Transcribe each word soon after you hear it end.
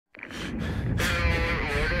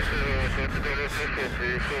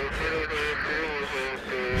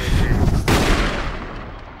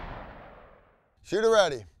Shooter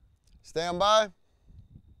ready. Stand by.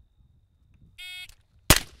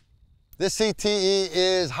 This CTE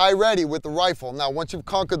is high ready with the rifle. Now, once you've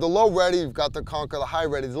conquered the low ready, you've got to conquer the high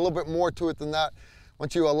ready. There's a little bit more to it than that. Why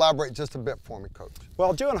don't you elaborate just a bit for me, Coach?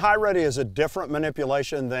 Well, doing high ready is a different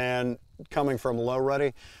manipulation than coming from low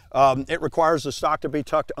ready. It requires the stock to be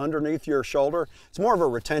tucked underneath your shoulder. It's more of a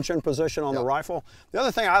retention position on the rifle. The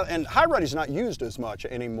other thing, and high ready is not used as much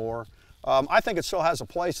anymore. I think it still has a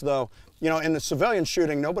place though. You know, in the civilian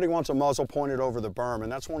shooting, nobody wants a muzzle pointed over the berm,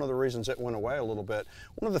 and that's one of the reasons it went away a little bit.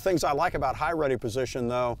 One of the things I like about high ready position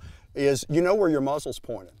though is you know where your muzzle's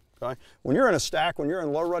pointed. Okay? When you're in a stack, when you're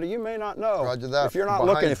in low ready, you may not know. Roger that. If you're not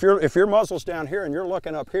looking, if your muzzle's down here and you're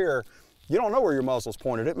looking up here, you don't know where your muzzle's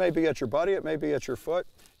pointed. It may be at your buddy, it may be at your foot.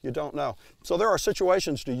 You don't know. So there are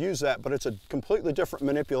situations to use that, but it's a completely different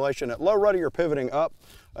manipulation. At low ready, you're pivoting up.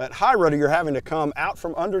 At high ready, you're having to come out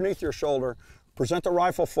from underneath your shoulder, present the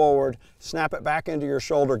rifle forward, snap it back into your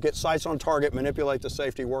shoulder, get sights on target, manipulate the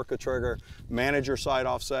safety, work the trigger, manage your sight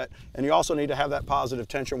offset. And you also need to have that positive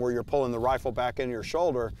tension where you're pulling the rifle back into your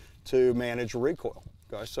shoulder to manage recoil.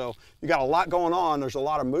 Okay, so you got a lot going on. There's a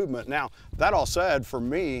lot of movement. Now, that all said, for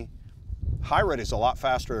me, high ready is a lot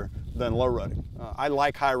faster than low ready. I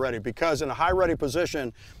like high ready because in a high ready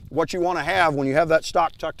position, what you want to have when you have that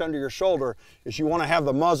stock tucked under your shoulder is you want to have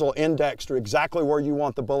the muzzle indexed to exactly where you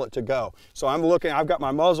want the bullet to go. So I'm looking, I've got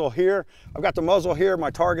my muzzle here, I've got the muzzle here, my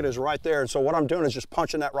target is right there. And so what I'm doing is just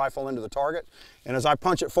punching that rifle into the target. And as I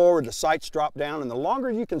punch it forward, the sights drop down, and the longer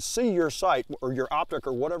you can see your sight or your optic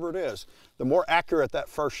or whatever it is, the more accurate that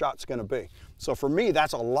first shot's going to be. So for me,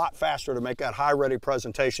 that's a lot faster to make that high ready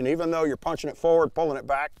presentation. Even though you're punching it forward, pulling it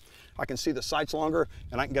back, I can see the sights longer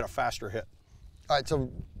and I can get a faster hit. All right, so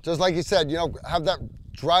just like you said, you know,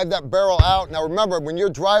 drive that barrel out. Now remember, when you're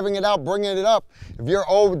driving it out, bringing it up, if you're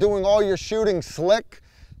doing all your shooting slick,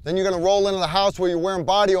 then you're gonna roll into the house where you're wearing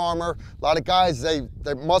body armor. A lot of guys,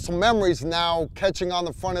 their muscle memory's now catching on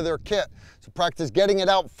the front of their kit. So practice getting it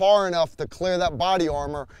out far enough to clear that body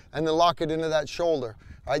armor and then lock it into that shoulder.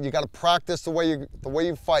 All right, you gotta practice the way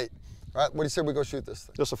you fight. All right, what do you say we go shoot this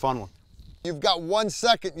thing? Just a fun one. You've got 1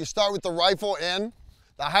 second. You start with the rifle in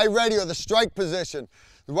the high ready or the strike position.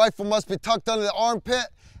 The rifle must be tucked under the armpit.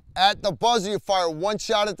 At the buzzer, you fire 1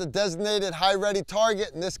 shot at the designated high ready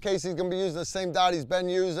target. In this case, he's gonna be using the same dot he's been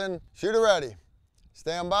using. Shooter ready.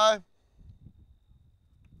 Stand by.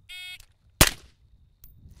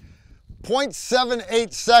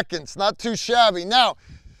 0.78 seconds, not too shabby. Now,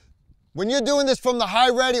 when you're doing this from the high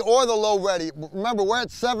ready or the low ready, remember we're at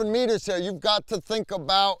 7 meters here. You've got to think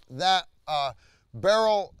about that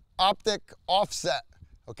barrel optic offset.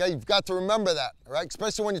 Okay, you've got to remember that, all right?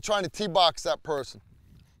 Especially when you're trying to T-box that person.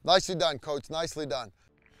 Nicely done, Coach, nicely done.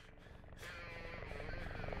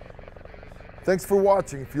 Thanks for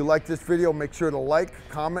watching. If you like this video, make sure to like,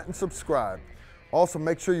 comment, and subscribe. Also,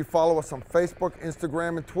 make sure you follow us on Facebook,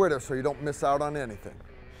 Instagram, and Twitter so you don't miss out on anything.